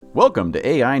Welcome to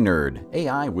AI Nerd,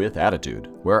 AI with Attitude,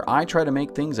 where I try to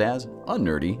make things as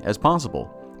unnerdy as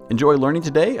possible. Enjoy learning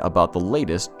today about the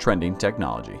latest trending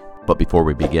technology. But before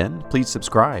we begin, please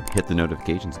subscribe, hit the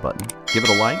notifications button, give it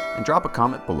a like, and drop a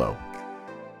comment below.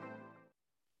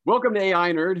 Welcome to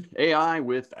AI Nerd, AI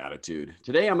with Attitude.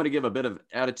 Today I'm going to give a bit of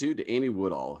attitude to Amy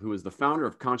Woodall, who is the founder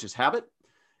of Conscious Habit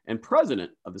and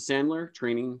president of the Sandler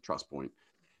Training Trust Point.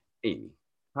 Amy,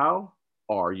 how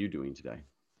are you doing today?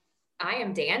 I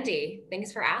am dandy.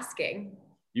 Thanks for asking.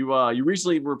 You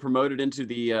recently were promoted into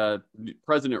the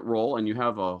president role, and you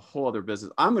have a whole other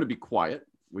business. I'm going to be quiet,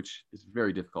 which is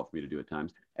very difficult for me to do at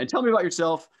times. And tell me about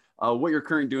yourself, what you're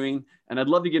currently doing, and I'd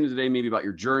love to get into today maybe about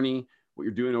your journey, what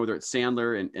you're doing over there at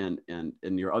Sandler,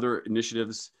 and your other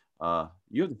initiatives.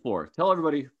 You have the floor. Tell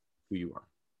everybody who you are.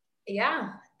 Yeah,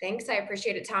 thanks. I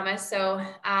appreciate it, Thomas. So,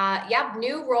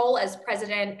 new role as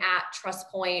president at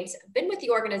TrustPoint. Been with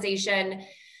the organization.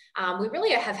 We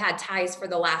really have had ties for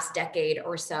the last decade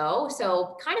or so.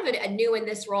 So kind of a new in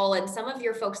this role. And some of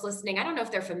your folks listening, I don't know if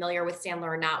they're familiar with Sandler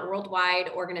or not,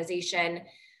 worldwide organization.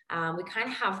 We kind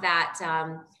of have that,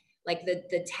 like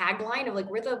the tagline of like,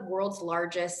 we're the world's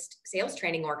largest sales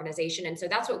training organization. And so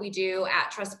that's what we do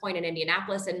at TrustPoint in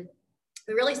Indianapolis. And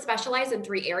we really specialize in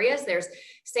three areas. There's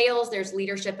sales, there's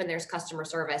leadership, and there's customer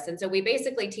service. And so we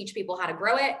basically teach people how to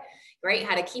grow it, right?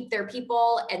 How to keep their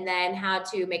people, and then how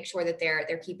to make sure that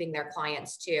they're keeping their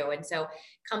clients too. And so it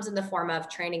comes in the form of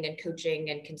training and coaching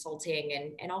and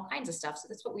consulting and all kinds of stuff. So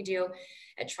that's what we do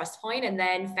at TrustPoint. And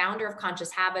then founder of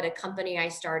Conscious Habit, a company I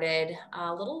started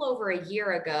a little over a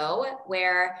year ago,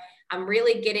 where I'm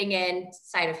really getting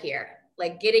inside of here,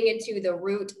 like getting into the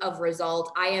root of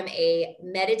result. I am a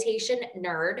meditation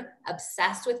nerd,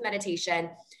 obsessed with meditation,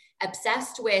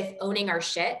 obsessed with owning our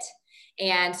shit.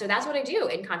 And so that's what I do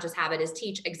in Conscious Habit, is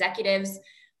teach executives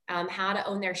how to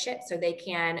own their shit so they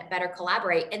can better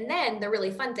collaborate. And then the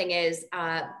really fun thing is,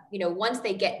 once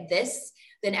they get this,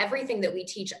 then everything that we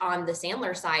teach on the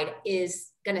Sandler side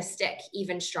is going to stick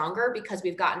even stronger because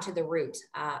we've gotten to the root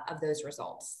of those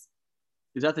results.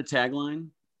 Is that the tagline?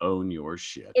 Own your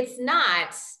shit. It's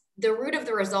not. The root of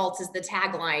the results is the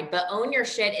tagline, but own your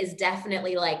shit is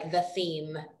definitely like the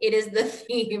theme. It is the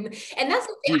theme. And that's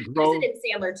what I use it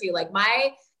in Sandler too. Like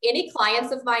any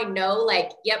clients of mine know,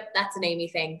 like, yep, that's an Amy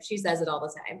thing. She says it all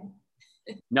the time.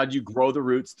 Now, do you grow the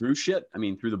roots through shit? I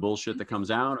mean, through the bullshit that comes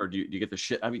out, or do you get the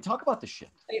shit? I mean, talk about the shit.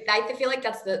 I feel like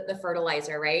that's the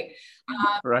fertilizer, right?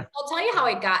 Right. I'll tell you how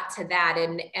I got to that.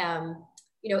 And,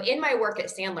 in my work at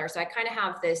Sandler, so I kind of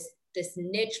have this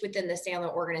niche within the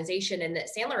Sandler organization, and that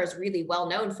Sandler is really well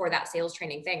known for that sales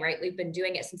training thing, right? We've been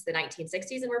doing it since the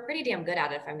 1960s, and we're pretty damn good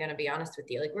at it, if I'm going to be honest with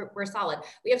you. Like we're solid.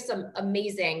 We have some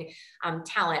amazing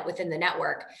talent within the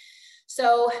network.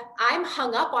 So I'm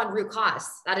hung up on root cause.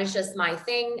 That is just my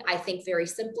thing. I think very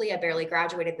simply. I barely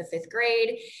graduated the 5th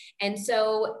grade. And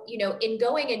so, in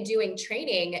going and doing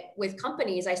training with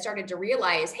companies, I started to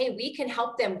realize, hey, we can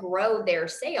help them grow their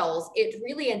sales. It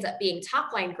really ends up being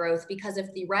top line growth, because if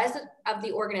the rest of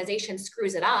the organization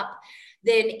screws it up,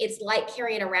 then it's like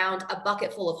carrying around a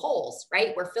bucket full of holes,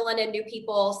 right? We're filling in new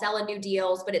people, selling new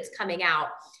deals, but it's coming out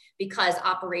because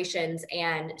operations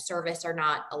and service are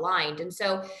not aligned. And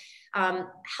so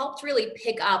helped really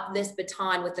pick up this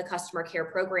baton with the customer care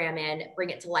program and bring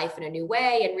it to life in a new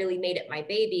way, and really made it my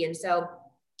baby. And so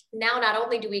now not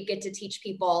only do we get to teach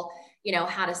people,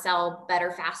 how to sell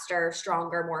better, faster,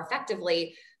 stronger, more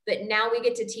effectively, but now we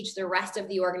get to teach the rest of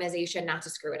the organization not to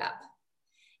screw it up.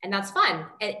 And that's fun.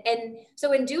 And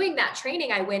so in doing that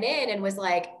training, I went in and was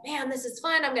like, man, this is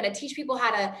fun. I'm going to teach people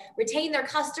how to retain their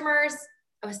customers.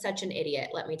 I was such an idiot,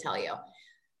 let me tell you.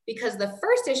 Because the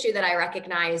first issue that I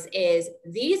recognize is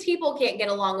these people can't get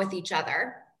along with each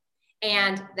other.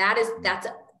 And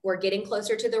we're getting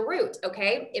closer to the root,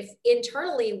 okay? If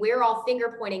internally we're all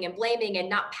finger pointing and blaming and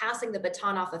not passing the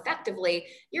baton off effectively,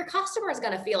 your customer is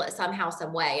gonna feel it somehow,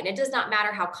 some way. And it does not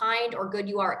matter how kind or good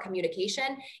you are at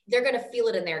communication, they're gonna feel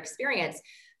it in their experience.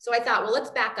 So I thought, well,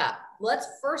 let's back up. Let's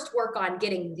first work on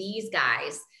getting these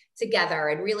guys together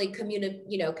and really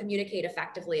communicate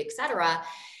effectively, et cetera.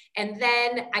 And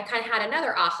then I kind of had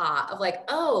another aha of like,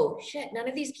 oh shit, none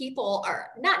of these people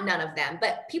not none of them,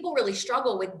 but people really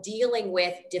struggle with dealing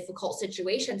with difficult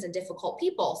situations and difficult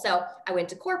people. So I went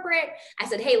to corporate. I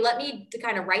said, hey, let me to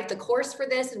kind of write the course for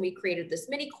this. And we created this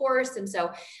mini course. And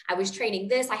so I was training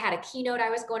this. I had a keynote I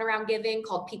was going around giving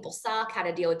called People Suck, How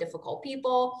to Deal with Difficult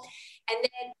People. And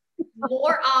then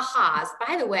more ahas.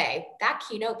 By the way, that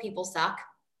keynote, People Suck,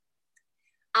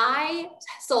 I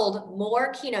sold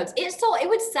more keynotes. It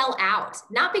would sell out,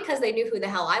 not because they knew who the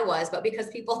hell I was, but because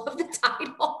people of the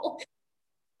title.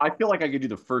 I feel like I could do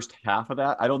the first half of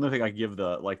that. I don't think I give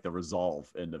the like the resolve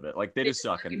end of it. Like they just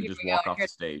suck and you just walk off the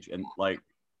stage. And like,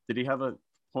 did he have a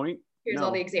point? Here's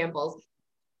all the examples.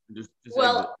 Just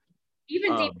well, exit.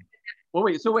 Even David. Well,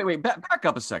 wait. So wait. Back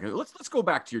up a second. Let's go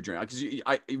back to your journey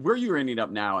because where you're ending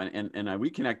up now, and we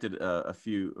connected a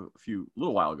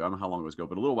little while ago. I don't know how long it was ago,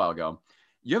 but a little while ago.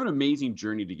 You have an amazing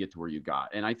journey to get to where you got,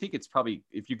 and I think it's probably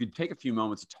if you could take a few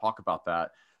moments to talk about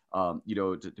that. You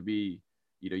know, to be,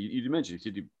 you know, you mentioned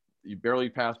you barely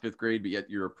passed fifth grade, but yet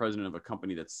you're a president of a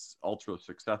company that's ultra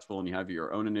successful, and you have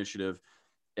your own initiative.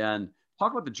 And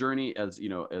talk about the journey as you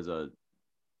know,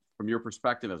 from your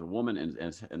perspective as a woman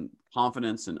and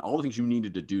confidence and all the things you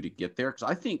needed to do to get there. Because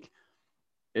I think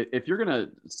if you're going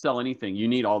to sell anything, you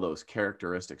need all those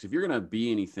characteristics. If you're going to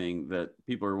be anything that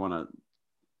people want to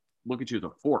look at you as a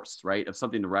force, right? Of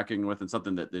something to reckon with and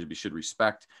something that they should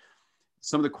respect.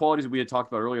 Some of the qualities that we had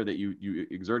talked about earlier that you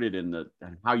exerted in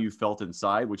how you felt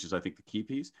inside, which is, I think, the key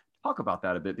piece. Talk about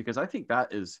that a bit, because I think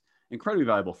that is incredibly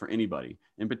valuable for anybody,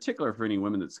 in particular for any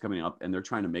women that's coming up and they're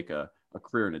trying to make a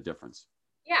career and a difference.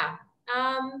 Yeah.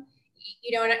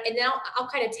 You know, and then I'll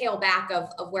kind of tail back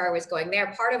of where I was going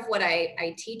there. Part of what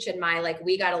I teach in my, like,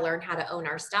 we got to learn how to own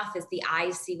our stuff is the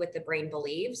eyes see what the brain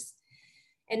believes.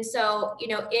 And so, you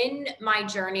know, in my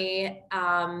journey,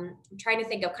 I'm trying to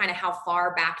think of kind of how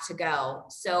far back to go.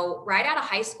 So right out of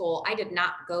high school, I did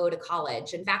not go to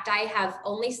college. In fact, I have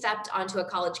only stepped onto a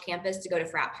college campus to go to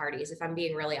frat parties, if I'm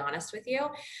being really honest with you.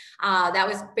 That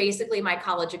was basically my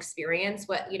college experience,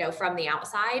 from the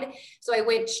outside. So I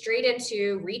went straight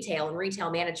into retail and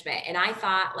retail management. And I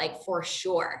thought, like, for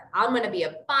sure, I'm going to be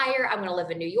a buyer. I'm going to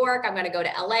live in New York. I'm going to go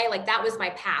to LA. Like, that was my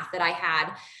path that I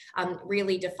had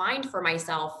really defined for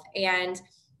myself. And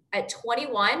at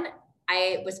 21,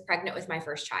 I was pregnant with my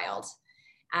first child.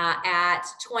 At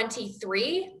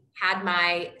 23, had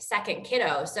my second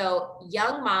kiddo. So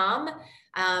young mom,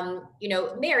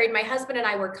 married. My husband and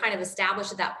I were kind of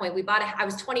established at that point. I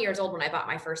was 20 years old when I bought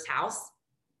my first house.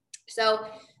 So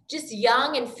just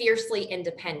young and fiercely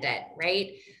independent,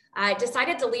 right? I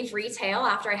decided to leave retail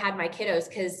after I had my kiddos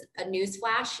because a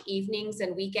newsflash, evenings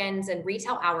and weekends and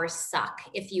retail hours suck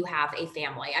if you have a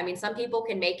family. I mean, some people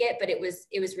can make it, but it was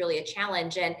really a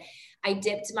challenge. And I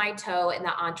dipped my toe in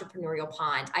the entrepreneurial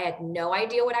pond. I had no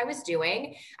idea what I was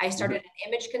doing. I started an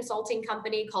image consulting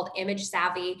company called Image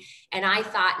Savvy. And I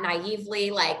thought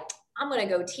naively, like, I'm going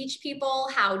to go teach people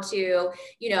how to,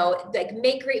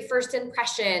 make great first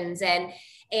impressions. And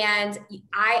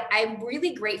I'm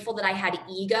really grateful that I had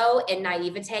ego and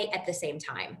naivete at the same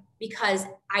time, because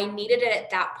I needed it at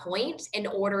that point in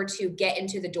order to get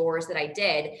into the doors that I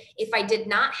did. If I did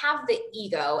not have the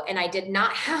ego and I did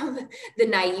not have the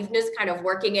naiveness kind of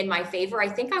working in my favor, I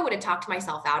think I would have talked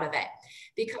myself out of it.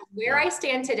 Because where I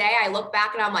stand today, I look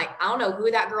back and I'm like, I don't know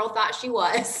who that girl thought she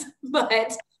was,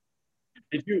 but.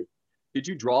 Did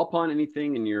you draw upon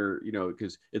anything in your,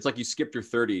 because it's like you skipped your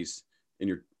 30s in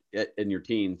your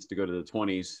teens to go to the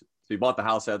 20s. So you bought the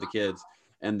house, had the kids,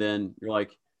 and then you're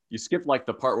like, you skipped like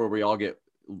the part where we all get,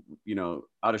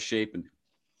 out of shape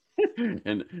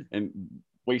and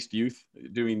waste youth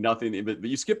doing nothing. But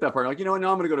you skip that part. Like, now I'm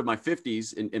going to go to my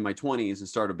 50s in my 20s and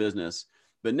start a business.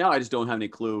 But now I just don't have any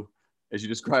clue, as you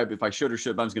described, if I should or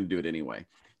should, but I'm just going to do it anyway.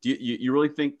 Do you really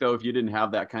think, though, if you didn't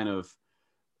have that kind of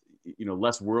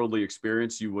less worldly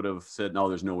experience, you would have said, no,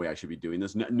 there's no way I should be doing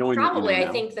this? Knowing Probably,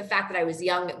 I think the fact that I was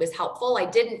young, it was helpful. I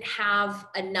didn't have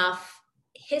enough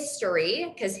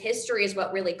history, because history is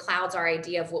what really clouds our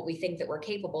idea of what we think that we're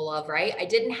capable of, right? I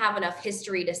didn't have enough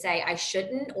history to say I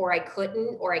shouldn't, or I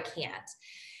couldn't, or I can't.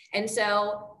 And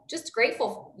so just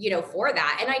grateful, for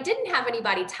that. And I didn't have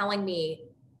anybody telling me,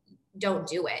 don't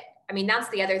do it. I mean, that's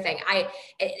the other thing.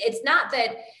 It's not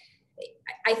that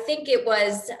I think it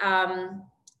was,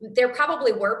 there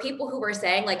probably were people who were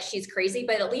saying, like, she's crazy,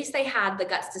 but at least they had the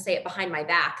guts to say it behind my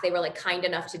back. They were, like, kind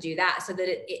enough to do that, so that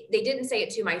they didn't say it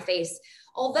to my face.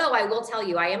 Although I will tell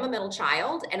you, I am a middle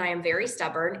child and I am very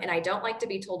stubborn and I don't like to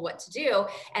be told what to do.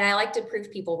 And I like to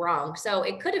prove people wrong. So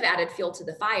it could have added fuel to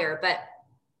the fire, but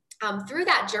through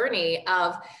that journey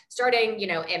of starting,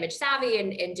 Image Savvy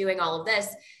and doing all of this,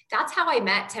 that's how I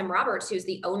met Tim Roberts, who's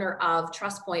the owner of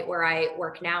TrustPoint, where I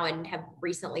work now and have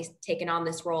recently taken on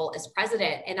this role as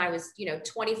president. And I was,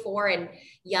 24 and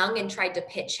young and tried to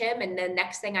pitch him. And then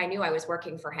next thing I knew, I was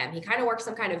working for him. He kind of worked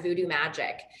some kind of voodoo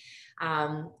magic.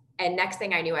 And next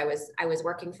thing I knew, I was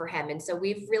working for him. And so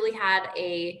we've really had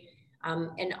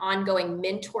an ongoing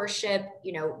mentorship,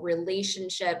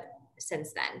 relationship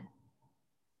since then.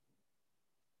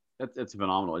 That's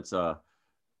phenomenal. It's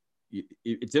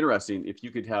it's interesting if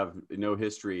you could have no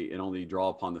history and only draw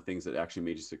upon the things that actually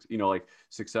made you, like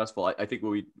successful. I think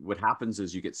what happens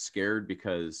is you get scared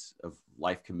because of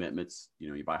life commitments.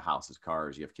 You buy houses,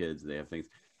 cars, you have kids, they have things.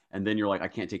 And then you're like, I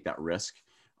can't take that risk.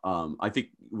 I think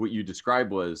what you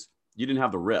described was you didn't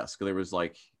have the risk. There was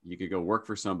like, you could go work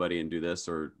for somebody and do this,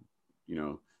 or,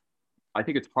 I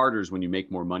think it's harder is when you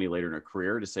make more money later in a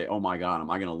career to say, oh my God,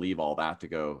 am I going to leave all that to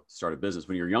go start a business?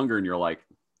 When you're younger and you're like,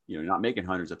 not making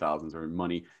hundreds of thousands or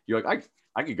money, you're like,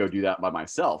 I could go do that by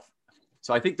myself.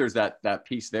 So I think there's that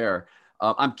piece there.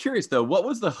 I'm curious though, what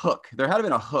was the hook? There had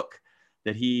been a hook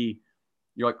that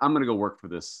you're like, I'm going to go work for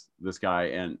this guy.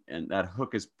 And that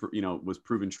hook is, was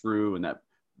proven true. And that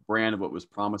brand of what was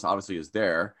promised obviously is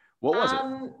there. What was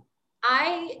it?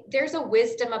 There's a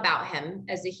wisdom about him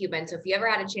as a human. So if you ever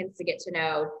had a chance to get to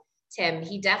know Tim,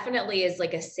 he definitely is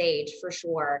like a sage for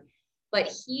sure.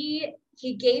 But he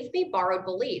gave me borrowed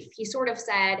belief. He sort of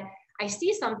said, I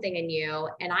see something in you,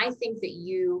 and I think that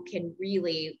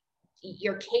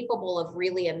you're capable of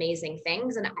really amazing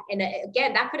things. And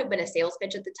again, that could have been a sales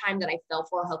pitch at the time that I fell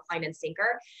for, hook, line, and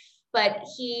sinker. But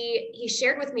he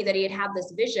shared with me that he had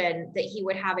this vision that he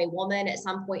would have a woman at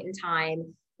some point in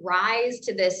time rise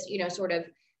to this, sort of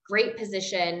great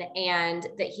position, and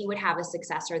that he would have a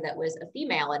successor that was a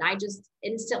female. And I just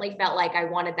instantly felt like I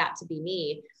wanted that to be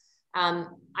me.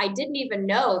 I didn't even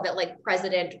know that like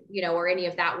president, or any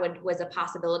of that was a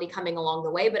possibility coming along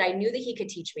the way, but I knew that he could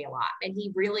teach me a lot, and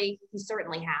he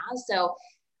certainly has. So,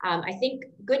 I think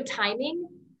good timing,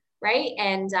 right?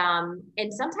 And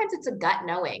sometimes it's a gut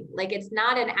knowing, like it's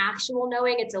not an actual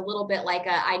knowing. It's a little bit like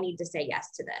I need to say yes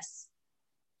to this.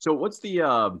 So what's the,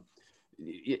 so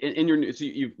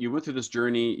you went through this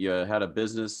journey, you had a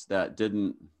business that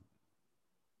didn't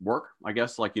work, I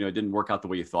guess, like, it didn't work out the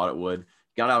way you thought it would.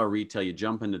 Got out of retail, you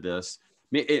jump into this,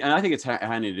 and I think it's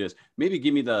handy to do this. Maybe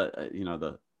give me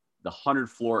the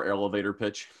 100-floor elevator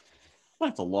pitch.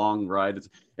 That's a long ride.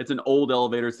 It's an old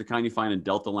elevator. It's the kind you find in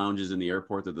Delta lounges in the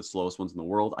airport. They're the slowest ones in the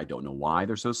world. I don't know why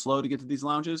they're so slow to get to these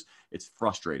lounges. It's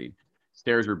frustrating.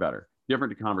 Stairs are better.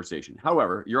 Different conversation.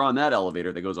 However, you're on that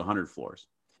elevator that goes 100 floors.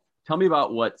 Tell me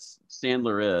about what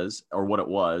Sandler is, or what it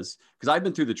was, because I've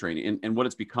been through the training and what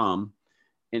it's become,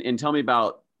 and tell me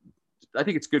about. I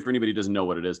think it's good for anybody who doesn't know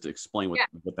what it is to explain what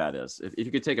that is. If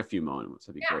you could take a few moments,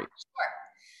 that'd be great.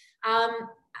 Sure.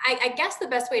 I guess the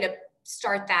best way to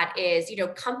start that is,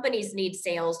 companies need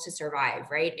sales to survive,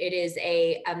 right? It is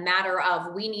a matter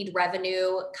of, we need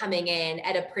revenue coming in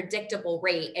at a predictable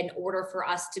rate in order for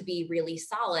us to be really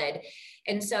solid.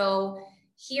 And so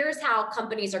here's how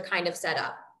companies are kind of set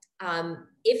up.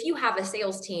 If you have a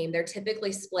sales team, they're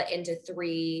typically split into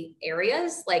 3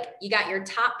 areas. Like, you got your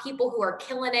top people who are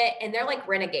killing it, and they're like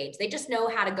renegades. They just know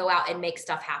how to go out and make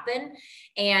stuff happen.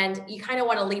 And you kind of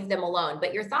want to leave them alone.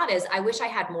 But your thought is, I wish I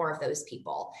had more of those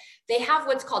people. They have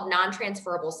what's called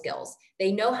non-transferable skills.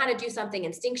 They know how to do something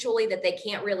instinctually that they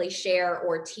can't really share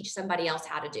or teach somebody else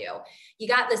how to do. You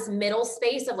got this middle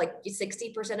space of like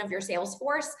 60% of your sales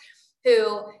force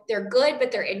who they're good,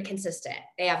 but they're inconsistent.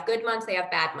 They have good months, they have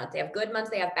bad months. They have good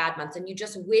months, they have bad months. And you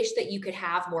just wish that you could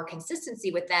have more consistency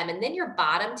with them. And then your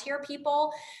bottom tier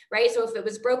people, right? So if it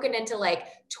was broken into like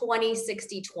 20,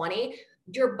 60, 20,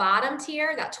 your bottom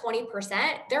tier, that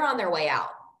 20%, they're on their way out.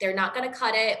 They're not going to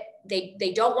cut it.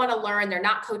 They don't want to learn. They're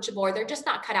not coachable, or they're just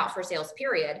not cut out for sales,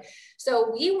 period.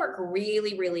 So we work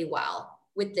really, really well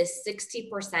with this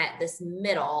 60%, this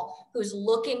middle, who's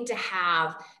looking to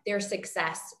have their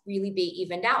success really be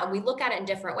evened out. And we look at it in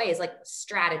different ways, like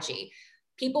strategy.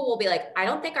 People will be like, I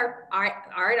don't think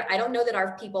I don't know that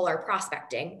our people are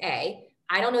prospecting.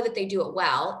 I don't know that they do it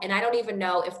well. And I don't even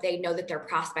know if they know that they're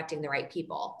prospecting the right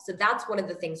people. So that's one of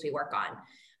the things we work on.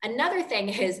 Another thing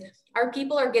is, our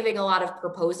people are giving a lot of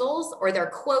proposals, or they're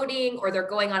quoting, or they're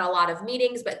going on a lot of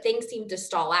meetings, but things seem to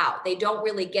stall out. They don't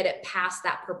really get it past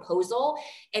that proposal,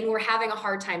 and we're having a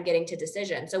hard time getting to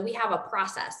decision. So we have a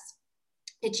process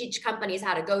to teach companies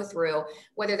how to go through,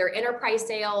 whether they're enterprise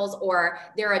sales or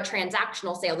they're a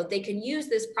transactional sale, that they can use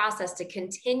this process to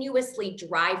continuously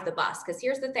drive the bus. Because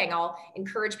here's the thing, I'll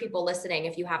encourage people listening,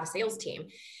 if you have a sales team,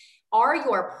 are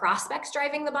your prospects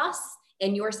driving the bus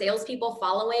and your salespeople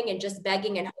following and just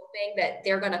begging and hoping that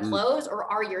they're going to close?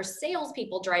 Or are your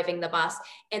salespeople driving the bus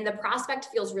and the prospect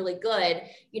feels really good,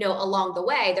 along the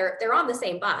way? They're on the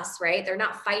same bus, right? They're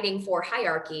not fighting for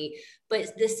hierarchy,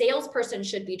 but the salesperson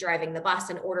should be driving the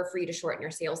bus in order for you to shorten your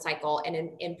sales cycle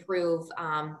and improve,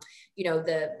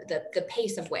 the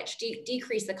pace of which,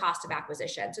 decrease the cost of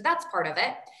acquisition. So that's part of it.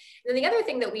 And then the other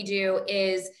thing that we do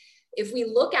is, if we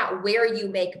look at where you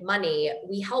make money,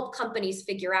 we help companies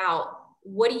figure out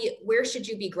where should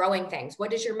you be growing things?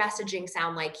 What does your messaging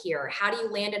sound like here? How do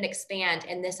you land and expand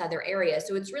in this other area?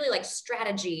 So it's really like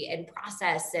strategy and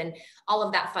process and all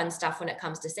of that fun stuff when it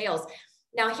comes to sales.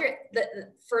 Now here,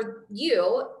 for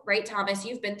you, right, Thomas,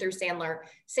 you've been through Sandler.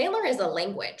 Sandler is a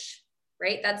language,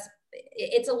 right?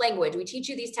 It's a language. We teach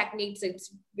you these techniques.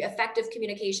 It's effective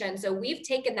communication. So we've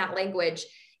taken that language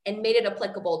and made it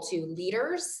applicable to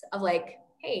leaders of like,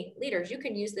 hey, leaders, you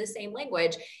can use this same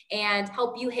language and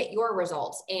help you hit your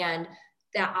results, and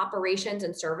that operations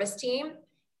and service team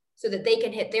so that they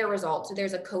can hit their results. So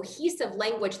there's a cohesive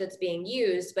language that's being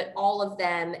used, but all of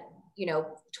them,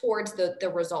 towards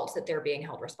the results that they're being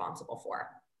held responsible for.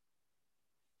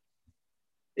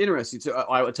 Interesting. So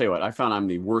I will tell you what, I found I'm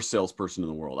the worst salesperson in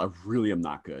the world. I really am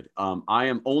not good. I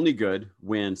am only good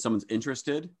when someone's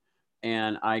interested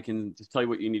and I can just tell you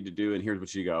what you need to do and here's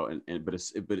what you go. But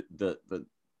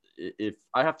if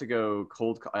I have to go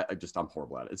cold, I'm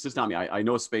horrible at it. It's just not me. I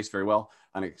know a space very well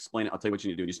and I explain it. I'll tell you what you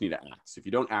need to do. You just need to act. So if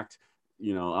you don't act,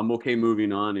 I'm okay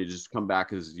moving on. You just come back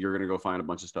because you're going to go find a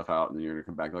bunch of stuff out and then you're going to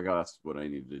come back like, oh, that's what I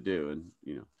needed to do. And,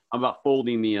 I'm about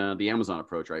folding the Amazon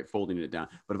approach, right? Folding it down.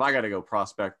 But if I got to go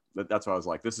prospect, that's why I was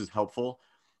like, this is helpful.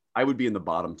 I would be in the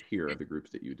bottom tier of the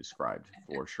groups that you described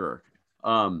for sure.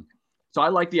 So I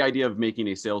like the idea of making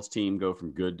a sales team go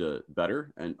from good to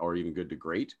better or even good to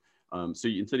great. So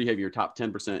instead of you have your top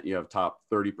 10%, you have top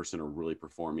 30% are really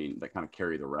performing that kind of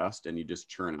carry the rest and you just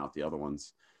churn out the other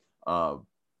ones. But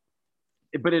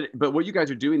what you guys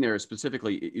are doing there is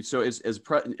specifically, so as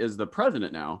the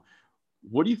president now,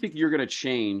 what do you think you're going to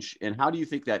change and how do you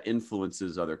think that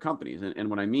influences other companies? And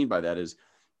what I mean by that is,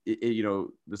 the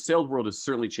sales world has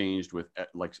certainly changed with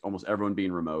like almost everyone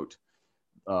being remote.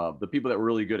 The people that were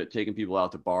really good at taking people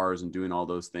out to bars and doing all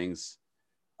those things,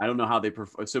 I don't know how they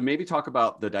perform. So maybe talk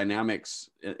about the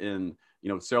dynamics in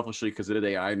selfishly, because it is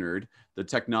AI nerd, the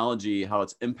technology, how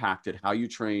it's impacted, how you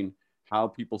train, how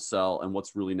people sell, and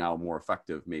what's really now more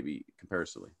effective, maybe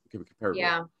comparatively.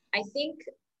 Yeah, I think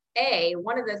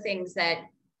one of the things that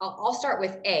I'll start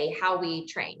with how we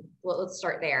train. Well, let's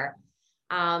start there.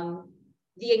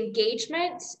 The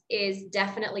engagement is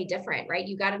definitely different, right?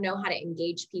 You got to know how to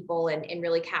engage people and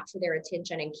really capture their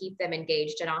attention and keep them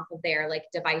engaged and off of their like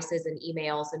devices and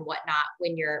emails and whatnot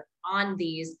when you're on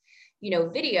these,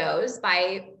 videos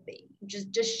by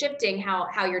just shifting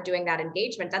how you're doing that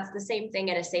engagement. That's the same thing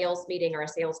in a sales meeting or a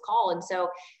sales call. And so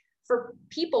for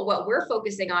people, what we're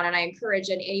focusing on, and I encourage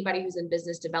anybody who's in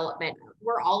business development,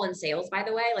 we're all in sales, by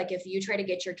the way. Like if you try to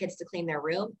get your kids to clean their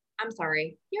room, I'm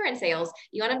sorry, you're in sales.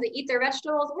 You want them to eat their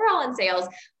vegetables, we're all in sales.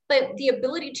 But the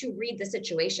ability to read the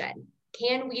situation,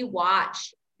 can we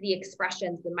watch the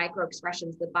expressions, the micro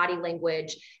expressions, the body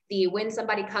language, when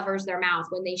somebody covers their mouth,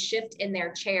 when they shift in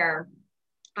their chair.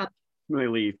 When they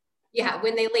leave. Yeah,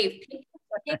 when they leave.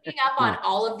 Picking up on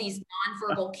all of these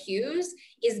nonverbal cues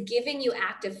is giving you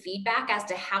active feedback as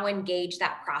to how engaged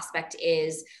that prospect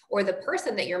is or the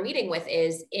person that you're meeting with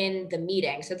is in the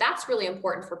meeting. So that's really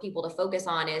important for people to focus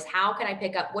on is how can I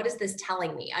pick up, what is this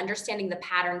telling me? Understanding the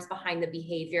patterns behind the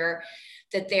behavior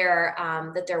that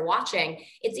they're watching.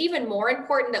 It's even more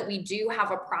important that we do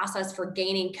have a process for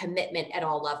gaining commitment at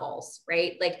all levels,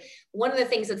 right? Like one of the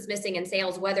things that's missing in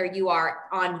sales, whether you are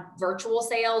on virtual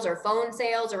sales or phone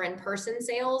sales or in-person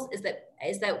sales, is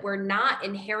that we're not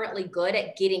inherently good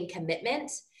at getting commitment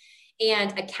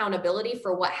and accountability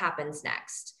for what happens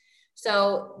next.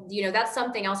 So, that's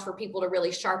something else for people to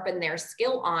really sharpen their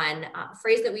skill on. A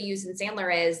phrase that we use in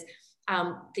Sandler is,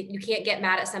 that you can't get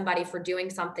mad at somebody for doing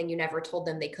something you never told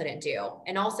them they couldn't do.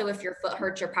 And also if your foot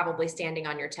hurts, you're probably standing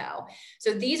on your toe.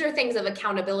 So these are things of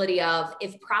accountability of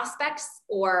if prospects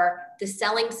or the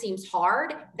selling seems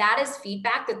hard, that is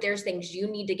feedback that there's things you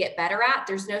need to get better at.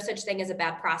 There's no such thing as a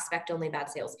bad prospect, only bad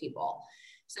salespeople.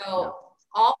 So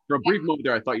for a brief moment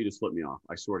there, I thought you just flipped me off.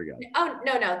 I swear to God. Oh,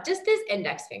 no, just this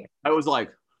index finger. I was like,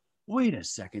 wait a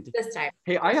second. This time.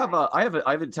 Hey, I have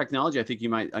a technology I think you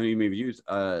maybe use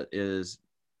is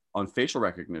on facial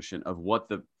recognition of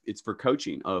it's for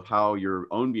coaching of how your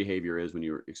own behavior is when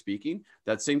you're speaking.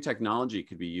 That same technology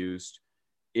could be used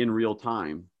in real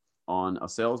time on a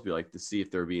sales be like to see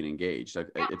if they're being engaged.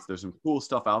 There's some cool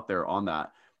stuff out there on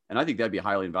that. And I think that'd be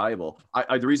highly invaluable.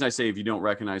 The reason I say if you don't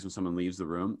recognize when someone leaves the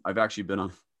room, I've actually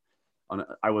been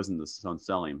I wasn't on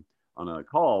selling on a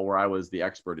call where I was the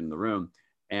expert in the room.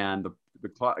 And the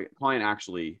client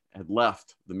actually had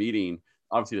left the meeting,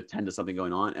 obviously to attend to something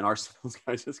going on. And our sales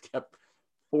guy just kept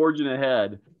forging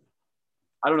ahead.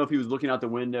 I don't know if he was looking out the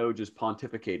window, just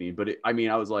pontificating. But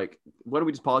I was like, why don't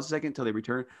we just pause a second until they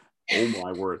return? Oh,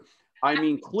 my word.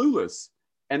 Clueless.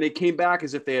 And they came back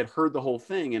as if they had heard the whole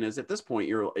thing. And as at this point,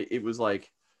 it was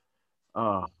like,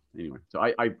 anyway, so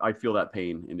I feel that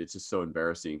pain, and it's just so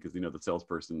embarrassing because, you know, the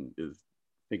salesperson is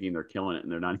thinking they're killing it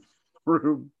and they're not in the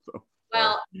room. So,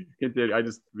 Well, I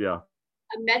just, yeah.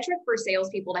 a metric for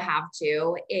salespeople to have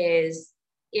too is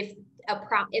if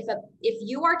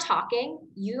you are talking,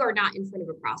 you are not in front of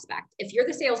a prospect. If you're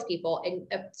the salespeople and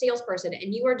a salesperson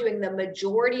and you are doing the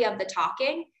majority of the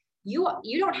talking, you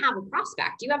don't have a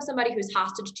prospect. You have somebody who's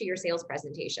hostage to your sales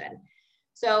presentation.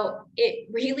 So it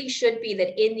really should be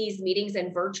that in these meetings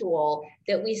and virtual,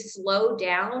 that we slow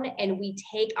down and we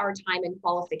take our time in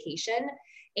qualification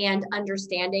and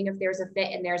understanding if there's a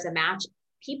fit and there's a match.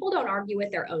 People don't argue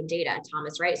with their own data,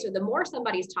 Thomas, right? So the more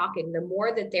somebody's talking, the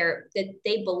more that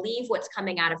they believe what's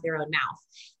coming out of their own mouth.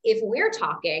 If we're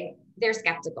talking, they're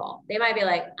skeptical. They might be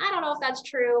like, I don't know if that's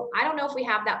true. I don't know if we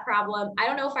have that problem. I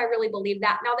don't know if I really believe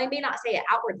that. Now, they may not say it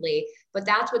outwardly, but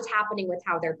that's what's happening with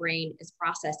how their brain is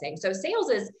processing. So sales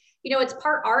is, you know, it's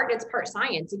part art and it's part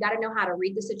science. You got to know how to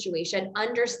read the situation,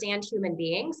 understand human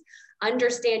beings,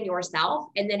 understand yourself,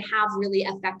 and then have really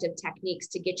effective techniques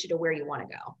to get you to where you want to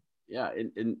go. Yeah,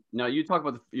 and now you talk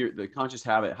about the conscious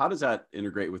habit. How does that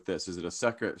integrate with this? Is it a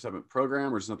separate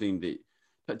program or something that?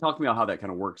 Talk to me about how that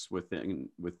kind of works within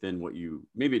what you,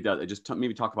 maybe it does.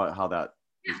 Maybe talk about how that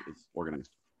is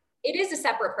organized. It is a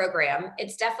separate program.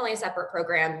 It's definitely a separate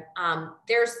program.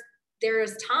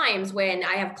 There's times when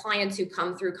I have clients who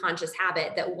come through Conscious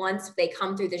Habit that once they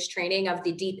come through this training of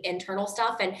the deep internal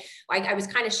stuff, and I was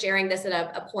kind of sharing this at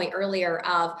a point earlier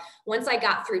of once I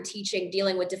got through teaching,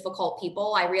 dealing with difficult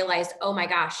people, I realized, oh my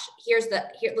gosh,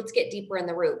 let's get deeper in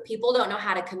the root. People don't know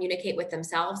how to communicate with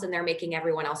themselves and they're making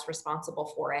everyone else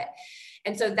responsible for it.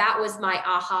 And so that was my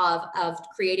aha of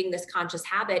creating this Conscious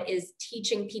Habit, is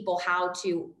teaching people how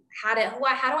do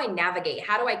I navigate?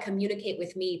 How do I communicate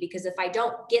with me? Because if I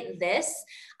don't get this,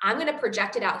 I'm going to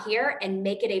project it out here and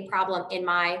make it a problem in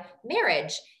my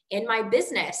marriage, in my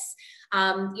business,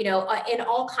 in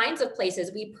all kinds of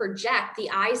places. We project,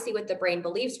 the eyes see what the brain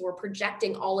believes. We're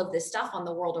projecting all of this stuff on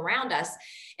the world around us.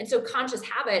 And so Conscious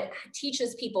Habit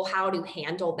teaches people how to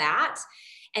handle that.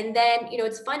 And then,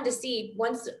 it's fun to see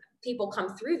once people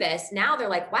come through this, now they're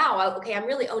like, wow, okay, I'm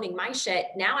really owning my shit.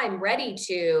 Now I'm ready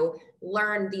to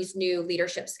learn these new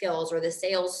leadership skills or the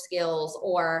sales skills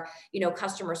or,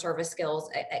 customer service skills,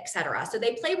 et cetera. So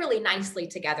they play really nicely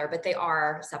together, but they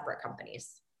are separate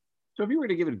companies. So if you were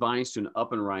to give advice to an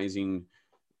up and rising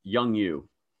young you.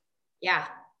 Yeah.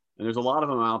 And there's a lot of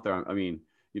them out there. I mean,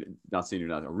 not saying you're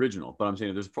not original, but I'm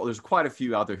saying there's quite a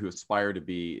few out there who aspire to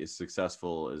be as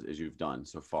successful as you've done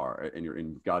so far,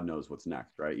 and God knows what's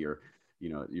next, right? You're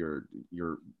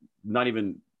not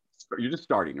even, you're just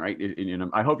starting, right? And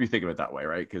I hope you think of it that way,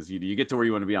 right? Because you get to where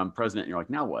you want to be on president, and you're like,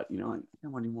 now what? I don't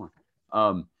want any more.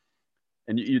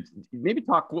 And you maybe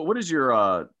talk. What's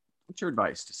your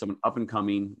advice to someone up and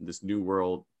coming, this new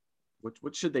world?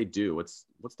 What should they do? What's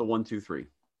the 1, 2, 3?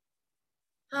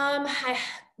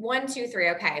 1, 2, 3.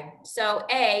 Okay. So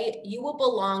you will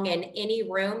belong in any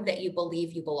room that you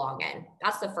believe you belong in.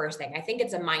 That's the first thing. I think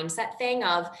it's a mindset thing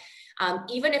of,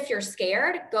 even if you're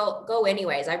scared, go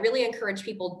anyways. I really encourage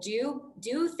people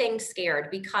do things scared,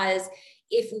 because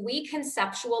if we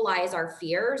conceptualize our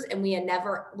fears and we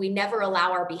never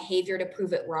allow our behavior to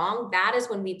prove it wrong, that is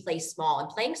when we play small, and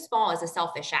playing small is a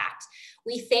selfish act.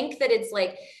 We think that it's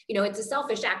like, it's a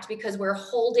selfish act because we're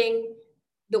holding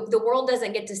the world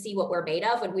doesn't get to see what we're made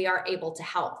of, and we are able to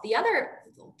help. The other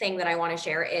thing that I want to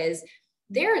share is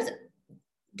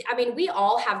we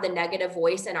all have the negative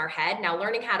voice in our head. Now,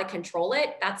 learning how to control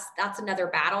it, that's another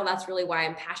battle. That's really why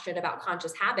I'm passionate about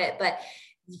Conscious Habit. But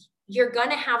you're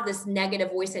going to have this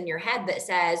negative voice in your head that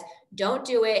says, don't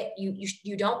do it.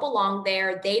 You don't belong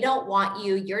there. They don't want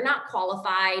you. You're not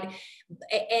qualified,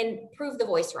 and prove the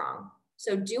voice wrong.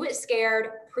 So do it scared,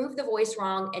 prove the voice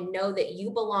wrong, and know that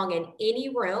you belong in any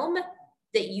room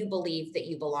that you believe that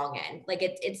you belong in. Like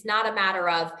it's not a matter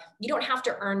of, you don't have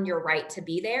to earn your right to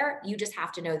be there. You just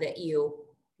have to know that you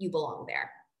belong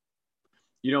there.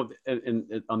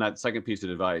 And on that second piece of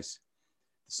advice,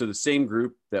 so the same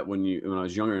group that when I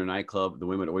was younger in a nightclub, the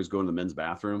women would always go into the men's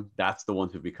bathroom. That's the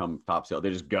ones who become top sales.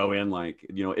 They just go in like,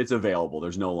 it's available.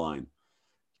 There's no line.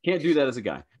 Can't do that as a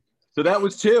guy. So that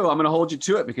was 2. I'm going to hold you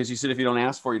to it, because you said if you don't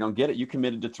ask for it, you don't get it. You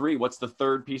committed to 3. What's the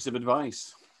third piece of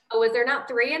advice? Oh, is there not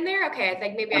 3 in there? Okay, I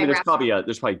think maybe there's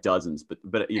probably dozens, but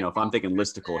if I'm thinking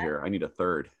listicle here, I need a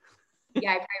third.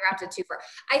 Yeah, I probably wrapped it 2 for.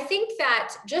 I think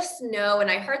that just know, and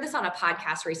I heard this on a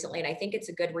podcast recently, and I think it's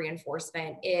a good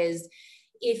reinforcement, is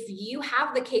if you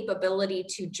have the capability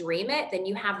to dream it, then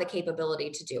you have the capability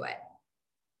to do it.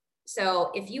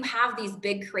 So if you have these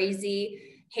big, crazy,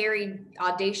 hairy,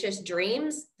 audacious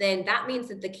dreams, then that means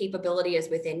that the capability is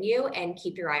within you, and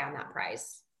keep your eye on that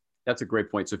prize. That's a great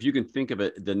point. So if you can think of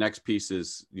it, the next piece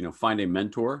is, find a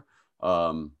mentor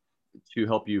to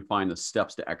help you find the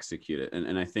steps to execute it.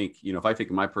 And I think, if I think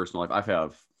of my personal life, I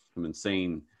have some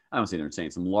insane, I don't say they're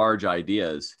insane, some large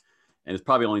ideas. And it's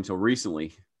probably only until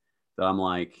recently that I'm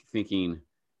like thinking,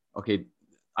 okay,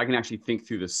 I can actually think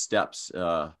through the steps,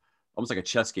 almost like a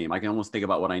chess game. I can almost think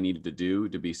about what I needed to do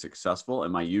to be successful.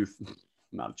 In my youth,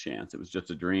 not a chance. It was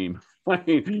just a dream.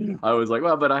 I was like,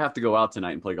 well, but I have to go out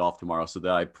tonight and play golf tomorrow. So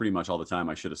that I pretty much all the time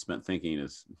I should have spent thinking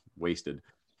is wasted.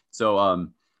 So,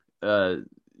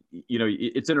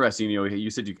 it's interesting. You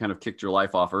said you kind of kicked your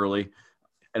life off early,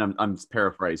 and I'm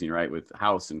paraphrasing, right, with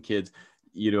house and kids.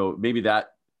 Maybe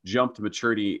that jump to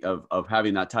maturity of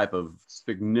having that type of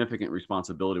significant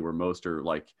responsibility, where most are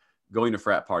like going to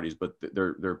frat parties, but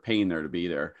they're paying there to be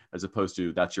there, as opposed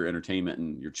to that's your entertainment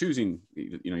and you're choosing.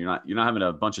 You're not having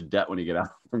a bunch of debt when you get out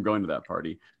from going to that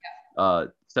party.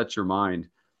 Sets your mind.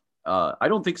 I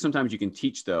don't think sometimes you can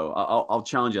teach, though. I'll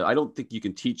challenge it. I don't think you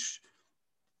can teach.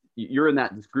 You're in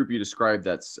that group you described.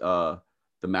 That's the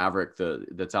maverick,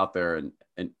 that's out there, and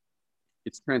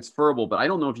it's transferable. But I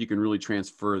don't know if you can really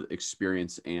transfer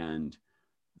experience and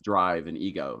drive and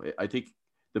ego. I think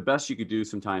the best you could do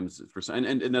sometimes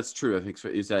and that's true, I think,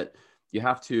 is that you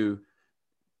have to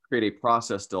create a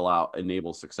process to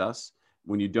enable success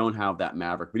when you don't have that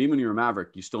maverick. But even when you're a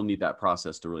maverick, you still need that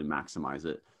process to really maximize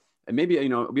it. And maybe,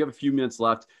 we have a few minutes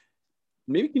left.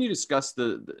 Maybe can you discuss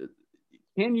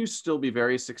can you still be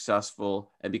very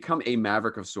successful and become a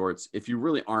maverick of sorts if you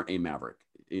really aren't a maverick?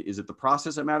 Is it the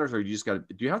process that matters, or do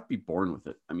you have to be born with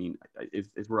it? I mean,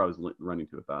 it's where I was running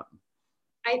to with that.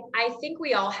 I think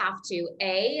we all have to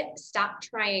stop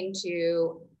trying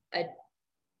to, that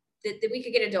we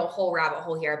could get into a whole rabbit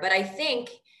hole here, but I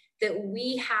think that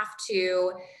we have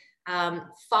to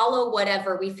follow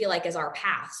whatever we feel like is our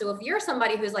path. So if you're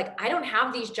somebody who's like, I don't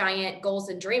have these giant goals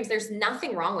and dreams, there's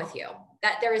nothing wrong with you.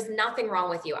 That there is nothing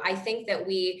wrong with you. I think that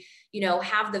we,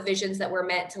 have the visions that we're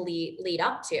meant to lead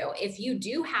up to. If you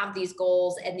do have these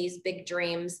goals and these big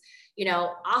dreams,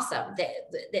 awesome,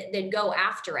 then go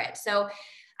after it. So,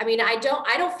 I mean, I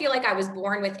don't feel like I was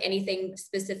born with anything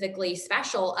specifically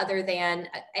special other than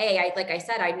like I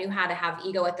said, I knew how to have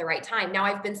ego at the right time. Now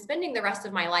I've been spending the rest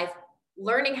of my life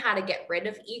learning how to get rid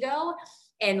of ego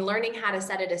and learning how to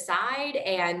set it aside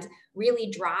and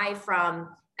really drive from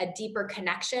a deeper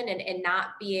connection and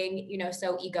not being,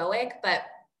 so egoic. But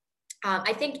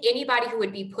I think anybody who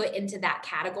would be put into that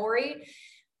category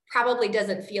probably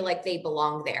doesn't feel like they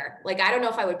belong there. Like, I don't know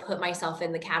if I would put myself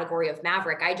in the category of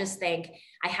maverick. I just think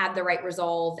I had the right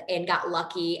resolve and got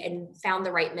lucky and found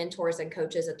the right mentors and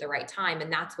coaches at the right time.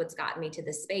 And that's what's gotten me to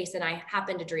this space. And I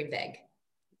happen to dream big.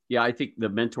 Yeah, I think the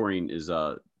mentoring is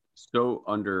so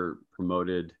under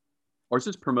promoted, or it's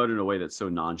just promoted in a way that's so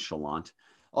nonchalant.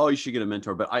 Oh, you should get a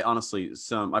mentor. But I honestly,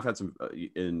 I've had some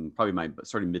in probably my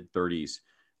starting mid 30s,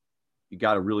 you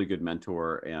got a really good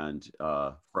mentor and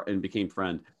became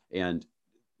friend. And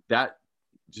that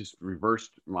just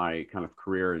reversed my kind of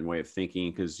career and way of thinking,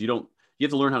 because you have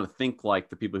to learn how to think like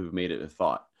the people who've made it have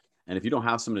thought. And if you don't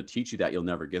have someone to teach you that, you'll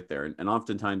never get there. And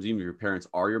oftentimes, even if your parents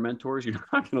are your mentors, you're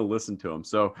not going to listen to them.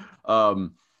 So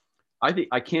I think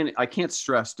I can't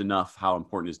stress enough how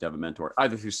important it is to have a mentor,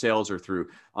 either through sales or through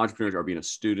entrepreneurship or being a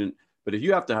student. But if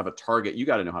you have to have a target, you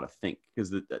got to know how to think, because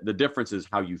the difference is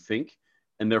how you think,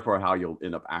 and therefore how you'll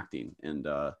end up acting. And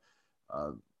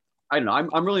I don't know.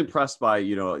 I'm really impressed by,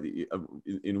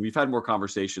 and we've had more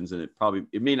conversations, and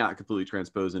it may not completely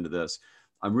transpose into this.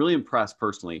 I'm really impressed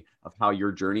personally of how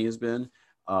your journey has been,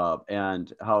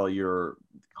 and how you're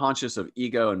conscious of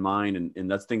ego and mind. And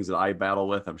that's things that I battle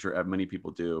with. I'm sure many people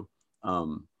do. I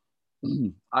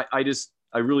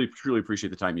really, truly appreciate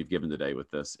the time you've given today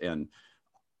with this, and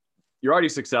you're already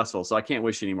successful. So I can't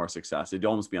wish you any more success. It'd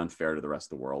almost be unfair to the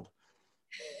rest of the world.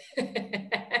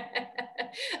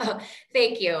 Oh,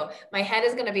 thank you. My head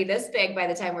is going to be this big by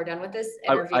the time we're done with this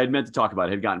interview. I had meant to talk about it.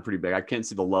 It had gotten pretty big. I can't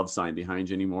see the love sign behind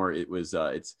you anymore. It was,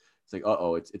 it's like,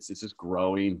 it's just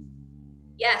growing.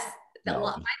 Yes. By the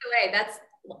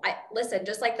way, listen,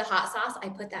 just like the hot sauce, I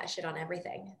put that shit on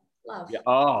everything. Love. Yeah.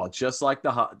 Oh, just like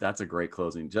that's a great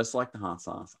closing. Just like the hot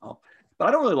sauce. Oh, but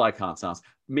I don't really like hot sauce.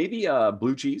 Maybe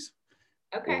blue cheese.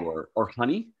 Okay. Or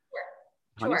honey.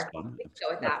 Sure. Go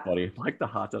with that. Funny. I like the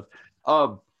hot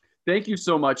sauce. Thank you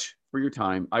so much for your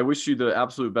time. I wish you the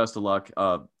absolute best of luck.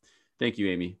 Thank you,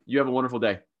 Amy. You have a wonderful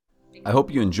day. I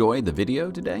hope you enjoyed the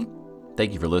video today.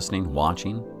 Thank you for listening,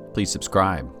 watching. Please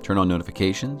subscribe, turn on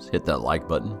notifications, hit that like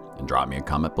button, and drop me a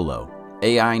comment below.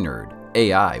 AI Nerd,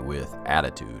 AI with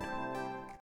attitude.